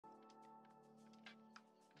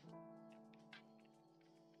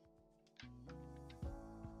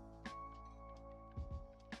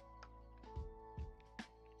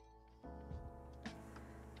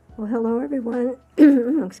Well, hello everyone.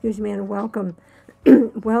 Excuse me, and welcome.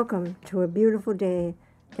 Welcome to a beautiful day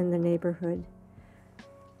in the neighborhood.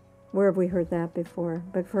 Where have we heard that before?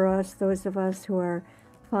 But for us, those of us who are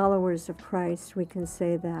followers of Christ, we can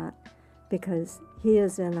say that because He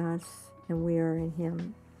is in us and we are in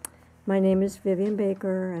Him. My name is Vivian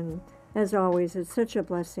Baker, and as always, it's such a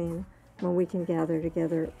blessing when we can gather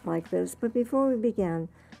together like this. But before we begin,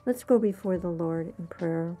 let's go before the Lord in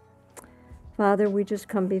prayer. Father, we just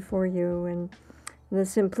come before you, and in the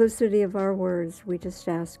simplicity of our words, we just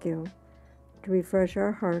ask you to refresh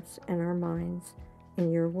our hearts and our minds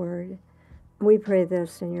in your word. We pray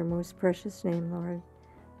this in your most precious name, Lord.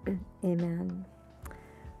 Amen.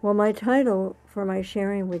 Well, my title for my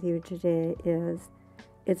sharing with you today is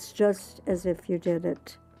It's Just As If You Did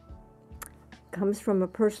It. It comes from a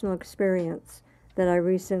personal experience that I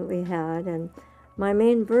recently had, and my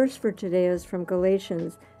main verse for today is from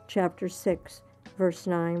Galatians chapter 6, verse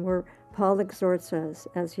 9, where Paul exhorts us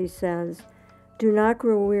as he says, "Do not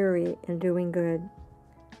grow weary in doing good,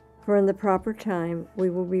 for in the proper time we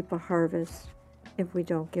will reap a harvest if we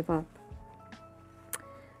don't give up."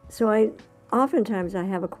 So oftentimes I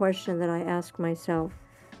have a question that I ask myself,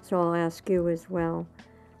 so I'll ask you as well.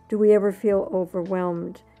 Do we ever feel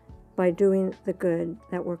overwhelmed by doing the good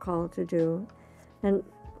that we're called to do? And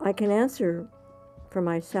I can answer for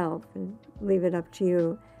myself and leave it up to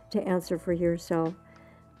you to answer for yourself.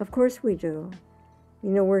 Of course we do. You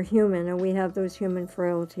know, we're human and we have those human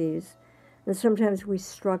frailties. And sometimes we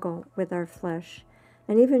struggle with our flesh.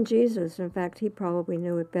 And even Jesus, in fact, he probably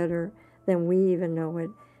knew it better than we even know it.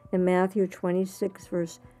 In Matthew 26,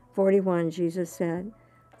 verse 41, Jesus said,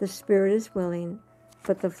 "The spirit is willing,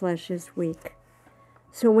 but the flesh is weak."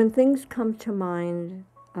 So when things come to mind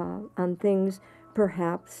on things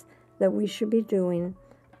perhaps that we should be doing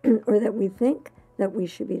or that we think that we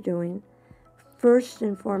should be doing, first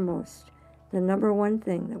and foremost, the number one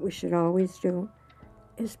thing that we should always do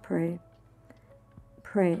is pray.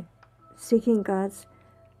 Pray, seeking God's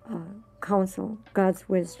counsel, God's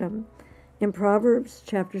wisdom. In Proverbs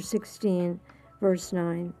chapter 16, verse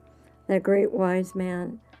 9, that great wise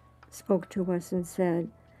man spoke to us and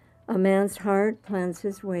said, "A man's heart plans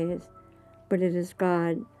his ways, but it is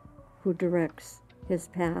God who directs his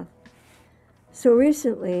path." So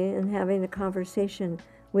recently, in having a conversation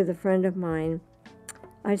with a friend of mine,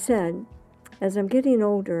 I said, as I'm getting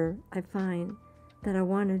older, I find that I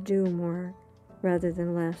want to do more rather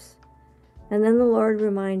than less. And then the Lord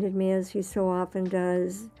reminded me, as He so often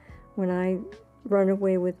does when I run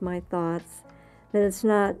away with my thoughts, that it's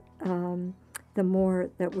not the more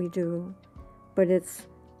that we do, but it's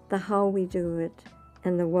the how we do it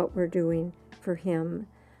and the what we're doing for Him.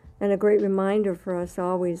 And a great reminder for us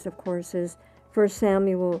always, of course, is 1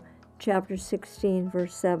 Samuel chapter 16,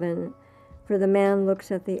 verse 7, "For the man looks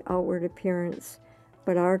at the outward appearance,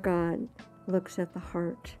 but our God looks at the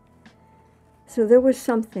heart." So there was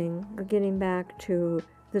something, getting back to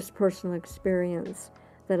this personal experience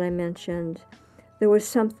that I mentioned, there was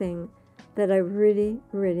something that I really,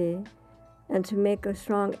 and to make a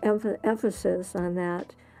strong emphasis on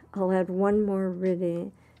that, I'll add one more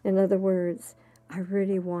really. In other words, I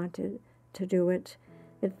really wanted to do it.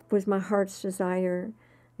 It was my heart's desire.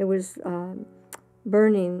 It was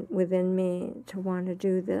burning within me to want to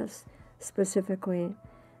do this specifically.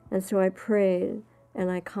 And so I prayed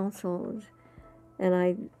and I counseled and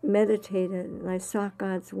I meditated and I sought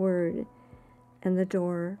God's word, and the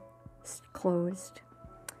door closed.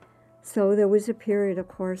 So there was a period, of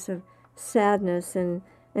course, of sadness and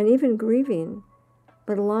even grieving.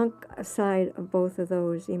 But alongside of both of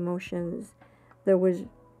those emotions, there was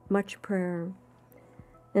much prayer.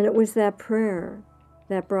 And it was that prayer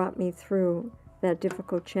that brought me through that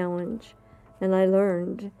difficult challenge. And I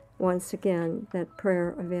learned once again that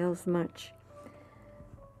prayer avails much.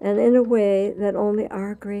 And in a way that only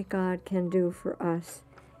our great God can do for us,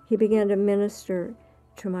 He began to minister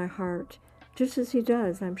to my heart, just as He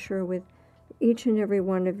does, I'm sure, with each and every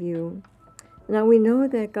one of you. Now we know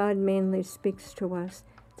that God mainly speaks to us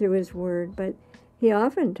through His Word, but He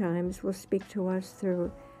oftentimes will speak to us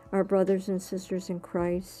through our brothers and sisters in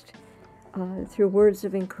Christ, through words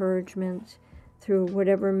of encouragement, through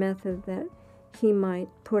whatever method that He might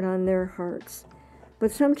put on their hearts.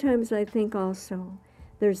 But sometimes I think also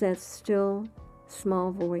there's that still,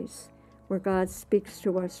 small voice where God speaks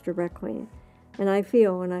to us directly. And I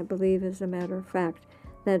feel, and I believe as a matter of fact,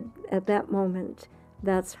 that at that moment,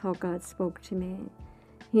 that's how God spoke to me.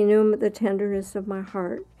 He knew the tenderness of my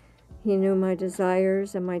heart. He knew my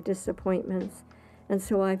desires and my disappointments. And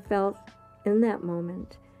so I felt in that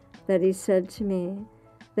moment that He said to me,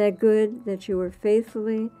 "That good that you were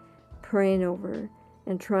faithfully praying over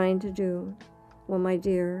and trying to do, well, my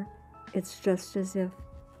dear, it's just as if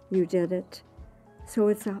you did it. So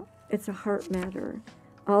it's a heart matter.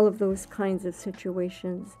 All of those kinds of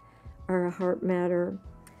situations are a heart matter.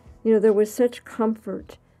 You know, there was such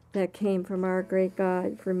comfort that came from our great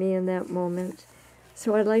God for me in that moment.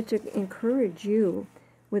 So I'd like to encourage you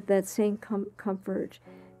with that same comfort.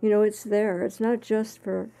 You know, it's there. It's not just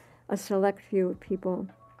for a select few of people.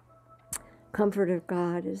 Comfort of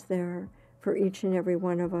God is there for each and every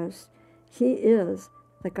one of us. He is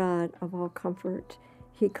the God of all comfort.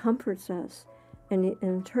 He comforts us, and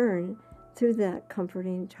in turn, through that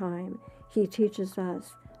comforting time, He teaches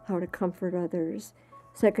us how to comfort others.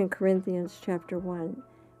 2 Corinthians chapter 1,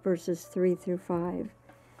 verses 3 through 5.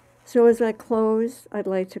 So as I close, I'd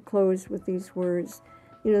like to close with these words,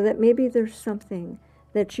 you know, that maybe there's something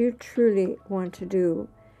that you truly want to do,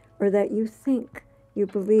 or that you think, you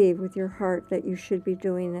believe with your heart that you should be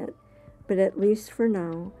doing it, but at least for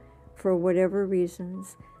now, for whatever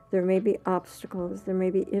reasons, there may be obstacles, there may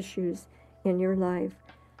be issues in your life,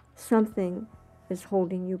 something is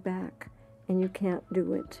holding you back, and you can't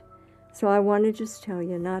do it. So I want to just tell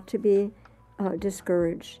you not to be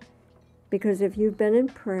discouraged, because if you've been in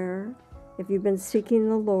prayer, if you've been seeking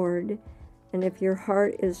the Lord, and if your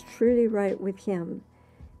heart is truly right with Him,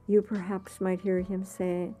 you perhaps might hear Him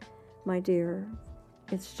say, my dear,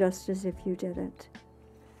 it's just as if you did it.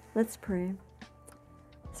 Let's pray.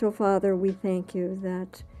 So, Father, we thank you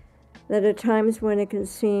that at times when it can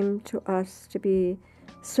seem to us to be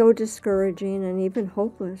so discouraging and even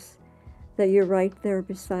hopeless, that you're right there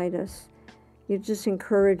beside us. You're just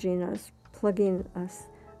encouraging us, plugging us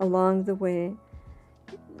along the way,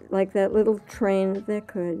 like that little train that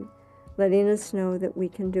could, letting us know that we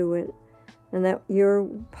can do it, and that your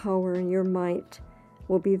power and your might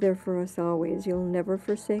will be there for us always. You'll never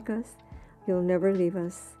forsake us. You'll never leave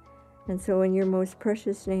us. And so in your most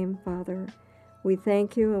precious name, Father, we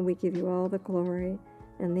thank you and we give you all the glory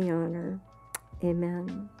and the honor.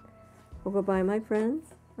 Amen. Well, goodbye, my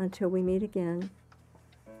friends, until we meet again.